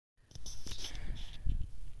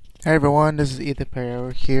Hey everyone, this is Ethan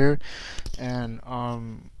Pereira here, and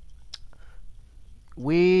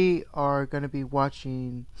we are gonna be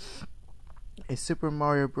watching a Super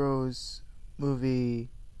Mario Bros. Movie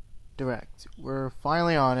direct. We're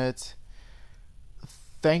finally on it.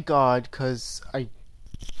 Thank God, because I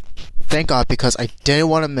didn't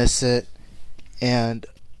want to miss it, and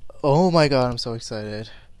oh my God, I'm so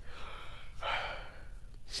excited.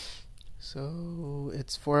 So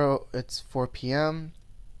it's 4 p.m.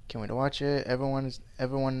 Can't wait to watch it.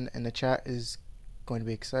 Everyone in the chat is going to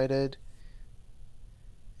be excited,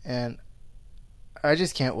 and I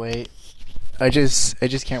just can't wait. I just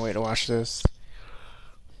can't wait to watch this.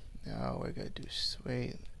 Now what I gotta do is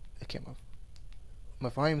wait. Okay, my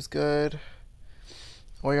volume's good.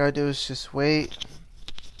 All I gotta do is just wait.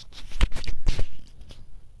 It's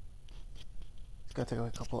gonna take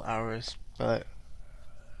like a couple hours, but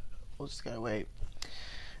we'll just gotta wait.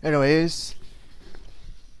 Anyways,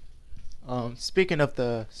 speaking of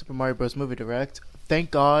the Super Mario Bros. Movie Direct,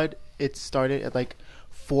 thank God it started at like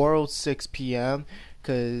 4:06 p.m.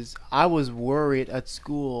 because I was worried at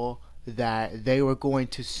school that they were going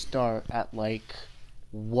to start at like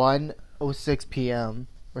 1:06 p.m.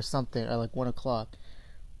 or something, or like 1 o'clock.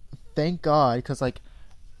 Thank God, because like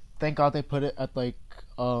thank God they put it at like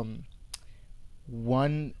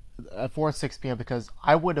one at 4:06 p.m. because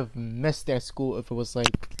I would have missed their school if it was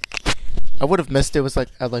like I would have missed it. It was like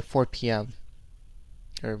at like 4 p.m.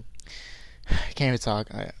 or I can't even talk.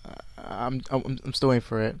 I'm still waiting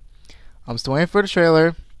for it. I'm still waiting for the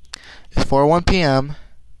trailer. It's 4:01 p.m.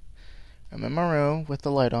 I'm in my room with the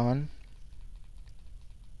light on.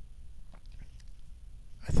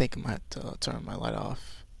 I think I might have to turn my light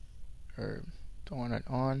off or turn it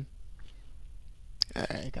on.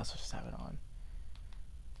 I guess I'll just have it on.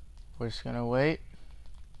 We're just gonna wait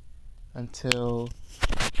until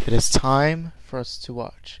it is time for us to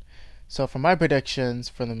watch. So for my predictions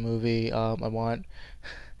for the movie, I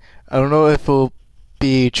don't know if it'll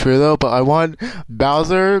be true though, but I want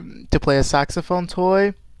Bowser to play a saxophone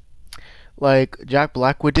toy like Jack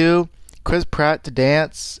Black would do, Chris Pratt to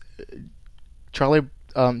dance, Charlie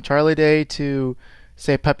Day to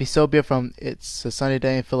say Pepe Sobia from It's a Sunny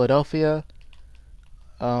Day in Philadelphia.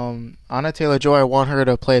 Anna Taylor Joy, I want her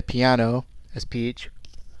to play a piano as Peach.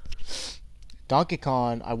 Donkey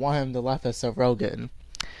Kong, I want him to laugh as Seth Rogen.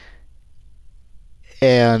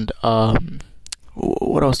 And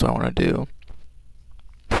what else do I want to do?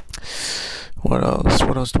 What else?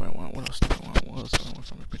 What else do I want? What else do I want? What else do I want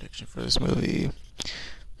from a prediction for this movie?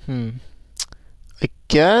 I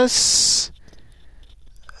guess.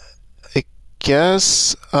 I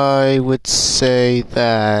guess I would say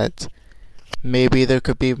that maybe there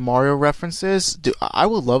could be Mario references. I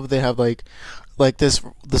would love if they have like this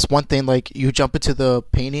one thing, like you jump into the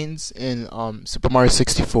paintings in Super Mario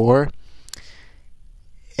 64,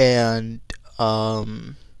 and I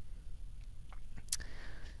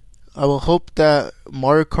will hope that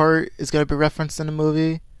Mario Kart is gonna be referenced in the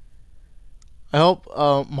movie. I hope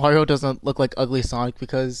Mario doesn't look like ugly Sonic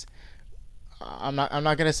because I'm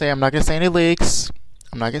not gonna say any leaks.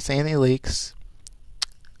 I'm not gonna say any leaks.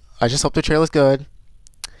 I just hope the trailer's good.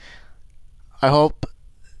 I hope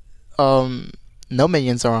no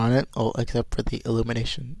minions are on it, oh, except for the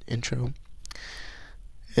illumination intro.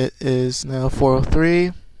 It is now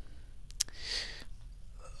 4:03.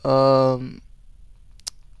 Um.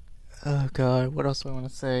 Oh God, what else do I want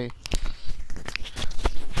to say?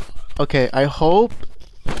 Okay,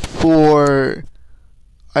 for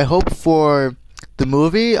I hope for the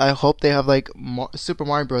movie. I hope they have like Super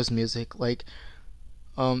Mario Bros. Music, like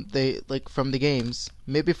they like from the games.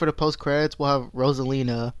 Maybe for the post credits, we'll have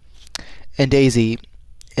Rosalina and Daisy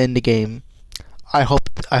in the game. I hope.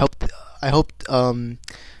 I hope. I hope. I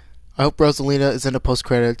hope Rosalina is in the post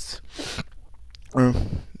credits. Or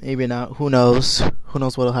maybe not. Who knows? Who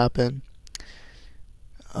knows what'll happen?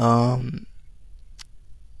 Um,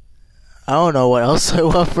 I don't know what else I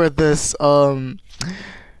want for this. I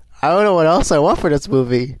don't know what else I want for this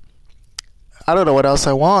movie. I don't know what else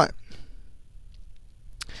I want.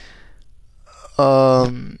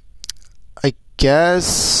 Um, I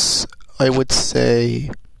guess I would say.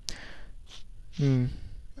 I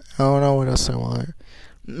don't know what else I want.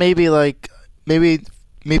 Maybe maybe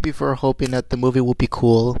maybe for hoping that the movie will be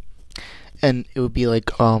cool and it would be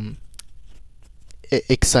like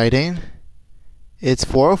exciting. It's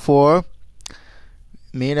 4:04.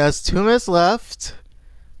 Me and has 2 minutes left.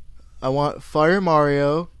 I want Fire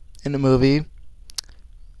Mario in the movie.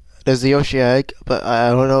 There's the Yoshi egg, but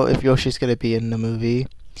I don't know if Yoshi's gonna be in the movie.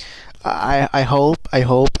 I hope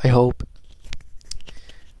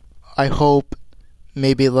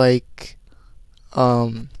maybe like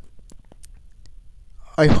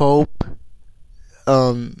I hope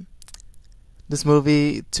um this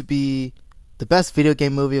movie to be the best video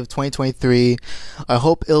game movie of 2023. I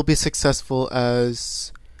hope it'll be successful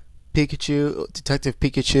as Pikachu, Detective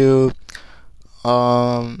Pikachu,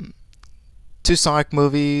 um, two Sonic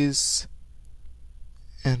movies,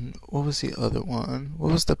 and what was the other one?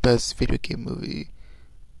 What was the best video game movie?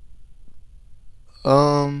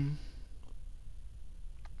 Um,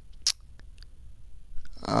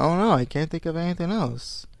 I don't know. I can't think of anything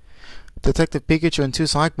else. Detective Pikachu and two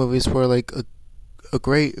Sonic movies were like a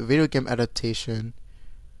great video game adaptation.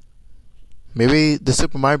 Maybe the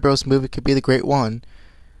Super Mario Bros. Movie could be the great one.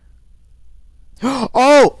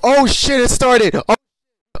 Oh shit! It started.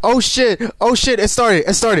 Oh shit! Oh shit! It started!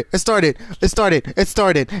 It started! It started! It started! It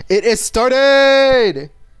started! It is started!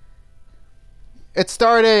 It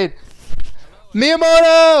started!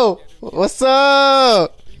 Miyamoto! What's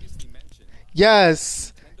up?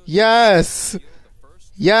 Yes! Yes!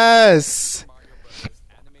 Yes!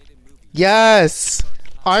 Yes!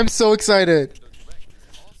 I'm so excited!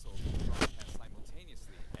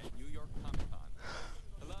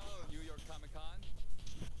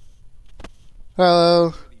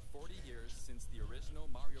 Hello.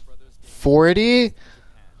 40?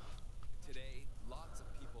 Today, lots of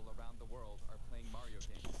people around the world are playing Mario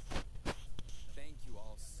games. Thank you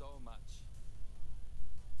all so much.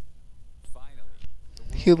 Finally,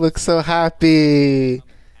 He looks so happy. an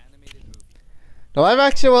animated movie. The live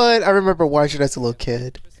action one, I remember watching as a little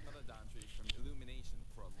kid. Chris Meledandri from Illumination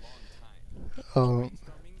for a long time, Oh.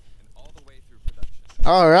 brainstorming and all the way through production.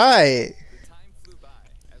 Alright. The time flew by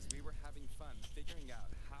as we were having fun figuring out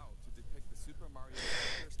how to depict the Super Mario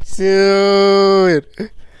characters. Dude. Now,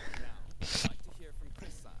 I'd like to hear from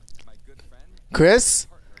Chris-san, my good friend Chris?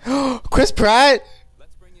 and partner. Chris Pratt?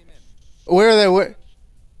 Let's bring him in. Where are they?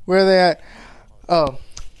 Where are they at? Oh.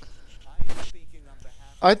 I am speaking on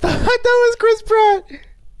behalf I thought it was Chris Pratt. of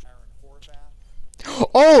Aaron Horvath.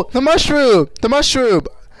 Oh, the mushroom. The mushroom.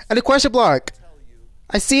 And the question block. Tell you,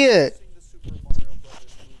 I see it. seeing the Super Mario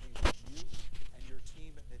Brothers movie with you and your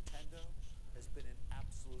team at Nintendo has been an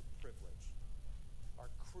absolute privilege. Our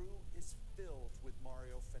crew is filled with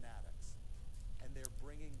Mario fanatics, and they're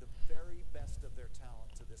bringing the very best of their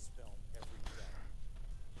talent to this film every day.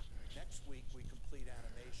 Next week, we complete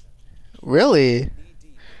animation. Really?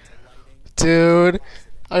 Knee-deep into lighting. Dude.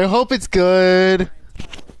 I hope it's good. Ryan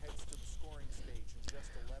Tyler heads to the scoring stage in just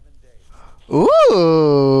 11 days.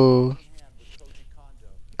 Ooh. Hand with Koji Kondo.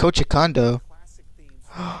 Kochi Kondo. Classic themes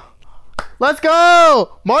from Let's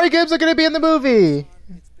go! Mario games are gonna be in the movie.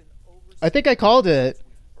 It's been over I think I called it. since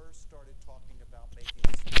we first started talking about making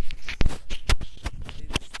this movie.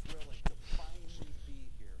 It is thrilling to finally be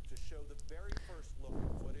here to show the very first look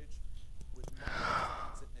at footage with Mario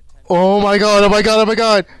fans at Nintendo. Oh my god, oh my god, oh my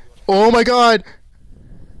god. Oh my god.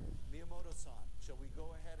 Miyamoto-san, shall we go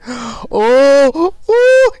ahead and Oh,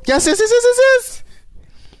 oh, yes, yes, yes, yes, yes, yes.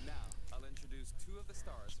 Now, I'll introduce two of the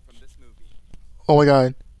stars from this movie. Oh my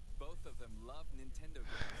god. Both of them love Nintendo games.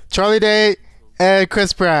 Charlie Day and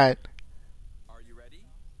Chris Pratt. Are you ready?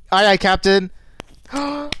 Aye, aye, Captain.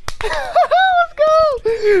 Let's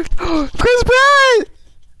go. Chris Pratt.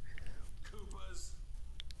 Koopas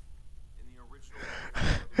in the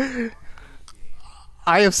original game,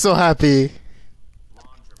 I am so happy.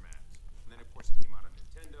 Laundromat. And then, of course, it came out on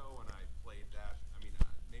Nintendo, and I played that, I mean,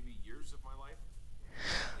 maybe years of my life.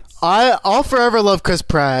 I'll forever love Chris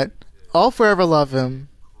Pratt. I'll forever love him.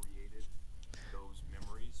 Created those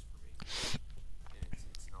memories for me. And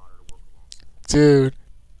it's an honor to work alongside. Dude.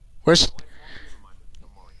 Where's Lifelong dream of mine to become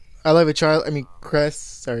Mario. I love it, Charlie. I mean, Chris.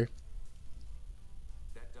 Sorry.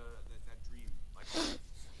 That dream, like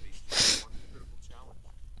always, faces one critical challenge.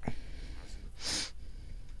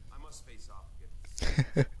 I must face off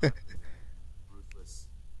against ruthless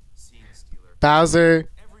scene stealer. Bowser.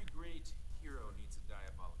 Every great hero needs a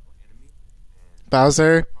diabolical enemy, and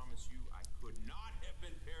Bowser. I promise you, I could not have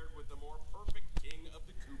been paired with the more perfect king of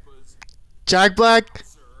the Koopas, Jack Black.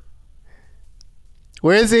 Sir,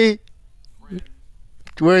 Where is he? friend,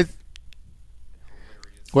 Where's and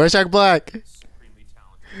hilarious, Where's Jack Black? supremely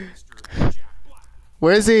talented Mr. Jack Black.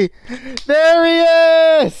 Where is he? There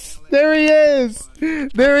he is! There he is!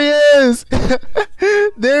 There he is!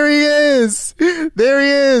 There he is! There he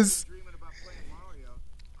is! Dreaming about playing Mario.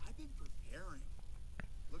 I've been preparing.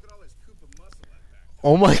 Look at all this Koopa muscle I've packed.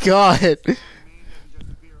 Oh my god! My mane doesn't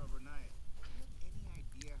just appear overnight. Do you have any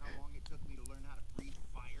idea how long it took me to learn how to breathe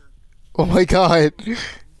fire? Oh my god!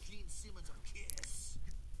 Gene Simmons of Kiss.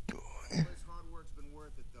 All this hard work's been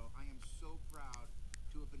worth it, though. I am so proud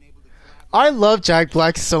to have been able to collaborate I love Jack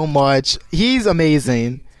Black so much. He's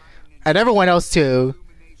amazing. with the entire And everyone else too.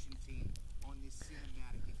 illumination team on this cinematic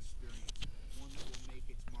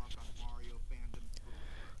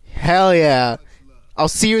Hell yeah. I'll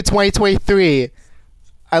see you in 2023.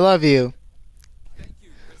 I love you. Thank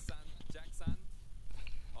you, Chris-san, Jack-san.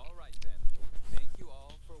 All right then. Thank you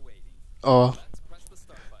all for waiting. Oh. Let's press the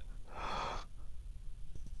start button.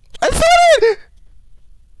 I said it!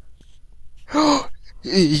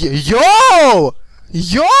 Yo!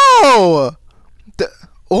 Yo!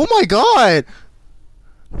 Oh my god!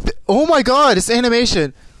 Oh my god, it's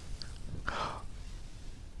animation.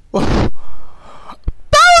 Bowser!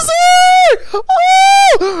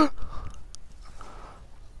 Oh!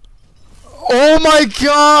 Oh my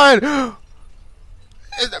god!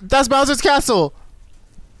 That's Bowser's castle.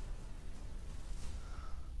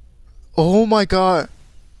 Oh my god.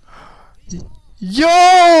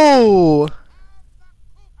 Yo!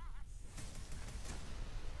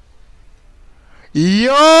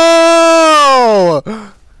 Yo!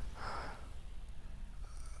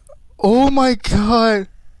 Oh my god.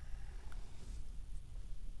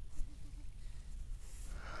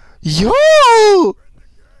 Yo!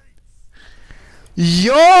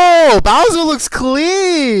 Yo! Bowser looks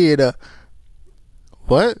clean!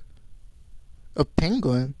 What? A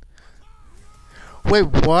penguin? Wait,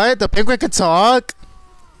 what? The penguin can talk?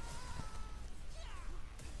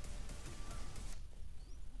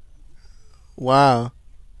 Wow.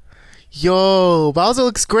 Yo, Bowser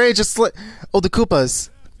looks great, just like... Oh, the Koopas.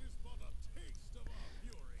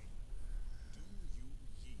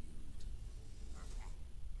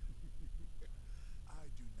 I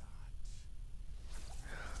do not.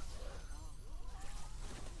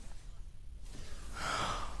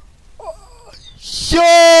 Yo!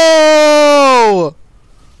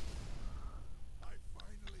 I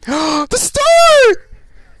finally. The star!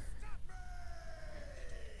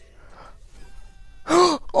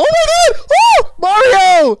 Oh my god! Oh!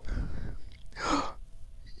 Mario!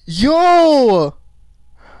 Yo!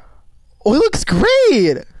 Oh, he looks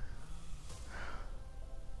great!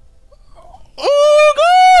 Oh my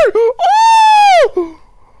god! Oh!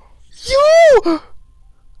 Yo!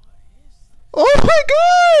 Oh my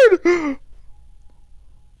god!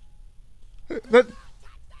 That,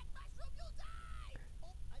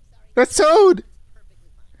 that's Toad!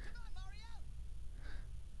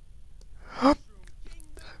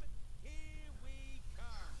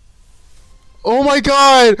 Oh my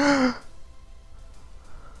god!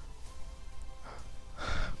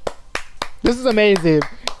 This is amazing.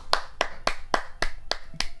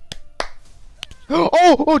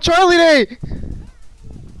 Oh, Charlie Day!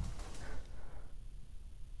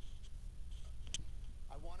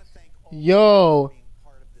 I want to thank all Yo. for being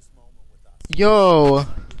part of this moment with us. Yo. I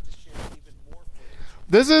get to share even more footage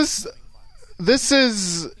This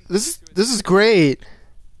is this is great.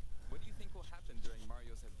 What do you think will happen during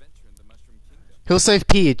Mario's adventure in the Mushroom Kingdom? He'll save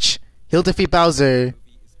Peach. He'll defeat Bowser. The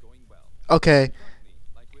movie is going well. Okay. Currently,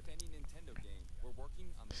 like with any Nintendo game, we're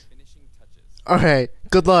working on the finishing touches. Alright.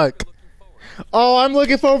 Good luck. Looking forward Oh, I'm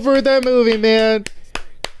looking forward to that movie, man. to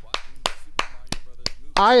watching the Super Mario Brothers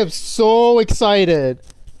movie. I am so excited.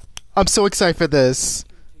 I'm so excited for this.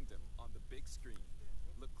 Mushroom Kingdom on the big screen.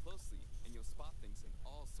 Look closely and you'll spot things in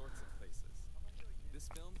all sorts of places. This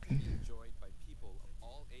film can be enjoyed by people of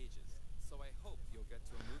all ages, so I hope you'll get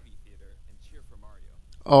to a movie theater and cheer for Mario.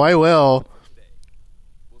 Oh, I will. Today.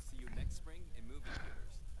 We'll see you next spring in movie theaters.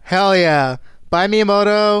 Hell yeah. Bye,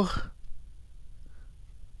 Miyamoto.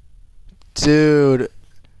 Dude.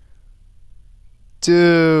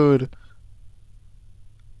 Dude.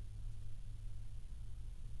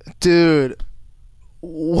 Dude.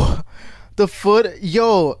 The foot.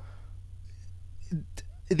 Yo.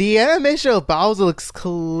 The animation of Bowser looks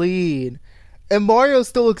clean. And Mario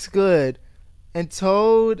still looks good. And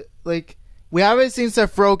Toad, like, we haven't seen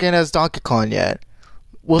Seth Rogen as Donkey Kong yet.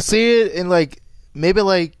 We'll see it in, like, maybe,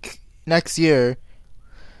 like, next year.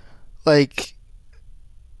 Like,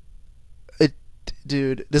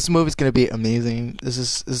 dude, this movie's gonna be amazing. This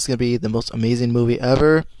is gonna be the most amazing movie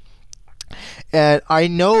ever. And I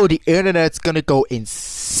know the internet's gonna go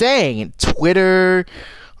insane. Twitter,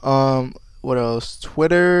 what else?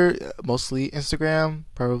 Twitter, mostly Instagram,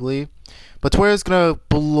 probably. But Twitter's gonna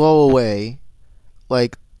blow away.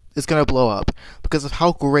 Like, it's gonna blow up because of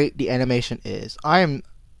how great the animation is. I'm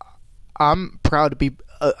proud to be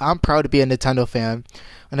a Nintendo fan,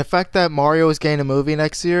 and the fact that Mario is getting a movie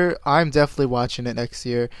next year, I'm definitely watching it next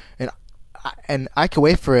year, and I can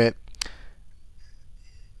wait for it.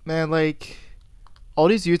 Man, like, all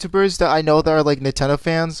these YouTubers that I know that are like Nintendo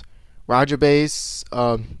fans, Roger Base,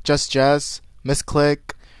 Just Jess,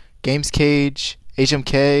 Misclick, Games Cage,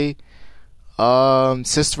 HMK,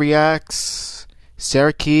 Sis Reacts,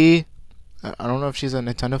 Sarah Key. I don't know if she's a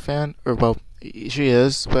Nintendo fan, or well, she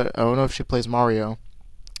is, but I don't know if she plays Mario.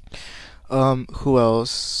 Who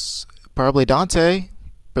else? Probably Dante,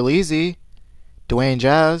 Berlizzi, Dwayne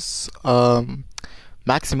Jazz,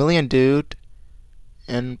 Maximilian Dude,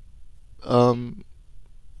 and um,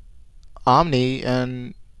 Omni,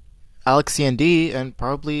 and Alex C&D, and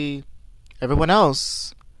probably everyone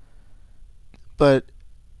else. But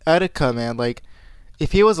Etika, man, like,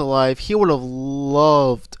 if he was alive, he would have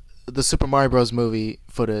loved the Super Mario Bros. Movie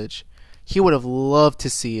footage. He would have loved to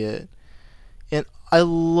see it. And I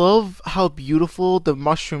love how beautiful the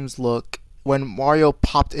mushrooms look when Mario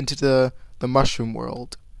popped into the mushroom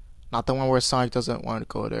world. Not the one where Sonic doesn't want to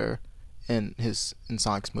go there in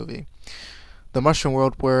Sonic's movie. The mushroom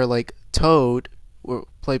world where like Toad,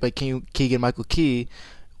 played by Keegan Michael Key,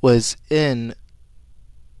 was in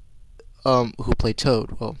who played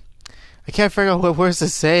Toad. Well, I can't figure out what words to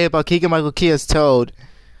say about Keegan Michael Key as Toad.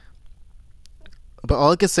 But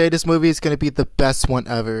all I can say, this movie is going to be the best one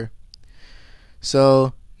ever.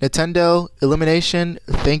 So, Nintendo, Illumination,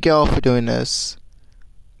 thank y'all for doing this.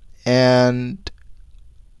 And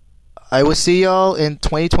I will see y'all in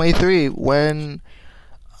 2023 when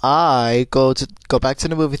I go back to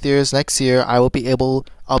the movie theaters next year. I'll be able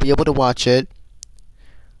to watch it.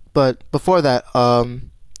 But before that, I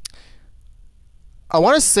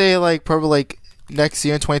want to say like probably like next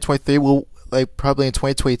year in 2023, we'll like probably in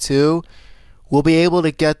 2022, we'll be able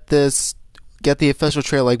to get the official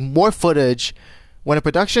trailer, like more footage. When the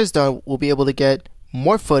production is done, we'll be able to get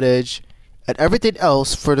more footage and everything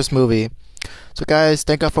else for this movie. So guys,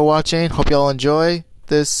 thank y'all for watching. Hope y'all enjoy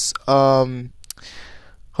this.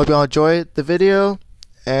 Hope y'all enjoy the video,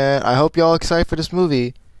 and I hope y'all excited for this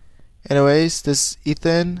movie. Anyways, this is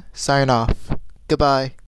Ethan signing off. Goodbye.